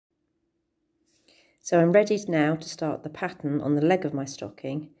So I'm ready now to start the pattern on the leg of my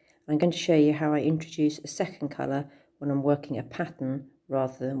stocking. I'm going to show you how I introduce a second colour when I'm working a pattern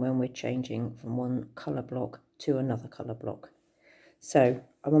rather than when we're changing from one colour block to another colour block. So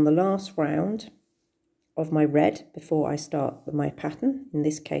I'm on the last round of my red before I start my pattern. In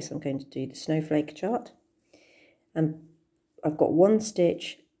this case I'm going to do the snowflake chart, and I've got one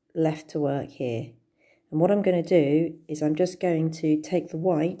stitch left to work here. And what I'm going to do is I'm just going to take the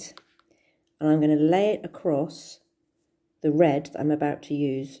white and I'm going to lay it across the red that I'm about to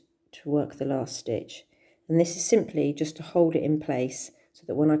use to work the last stitch. And this is simply just to hold it in place so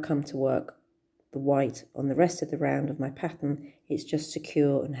that when I come to work the white on the rest of the round of my pattern, it's just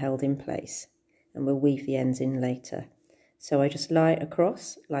secure and held in place. And we'll weave the ends in later. So I just lie it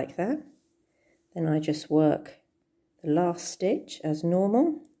across like that. Then I just work the last stitch as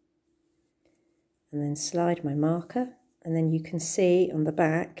normal. And then slide my marker. And then you can see on the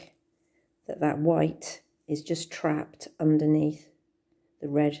back that white is just trapped underneath the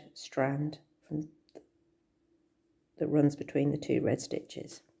red strand that runs between the two red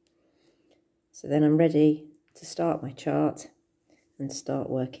stitches. So then I'm ready to start my chart and start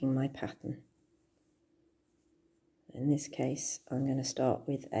working my pattern. In this case I'm going to start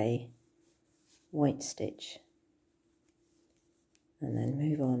with a white stitch and then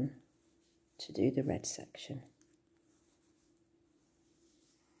move on to do the red section.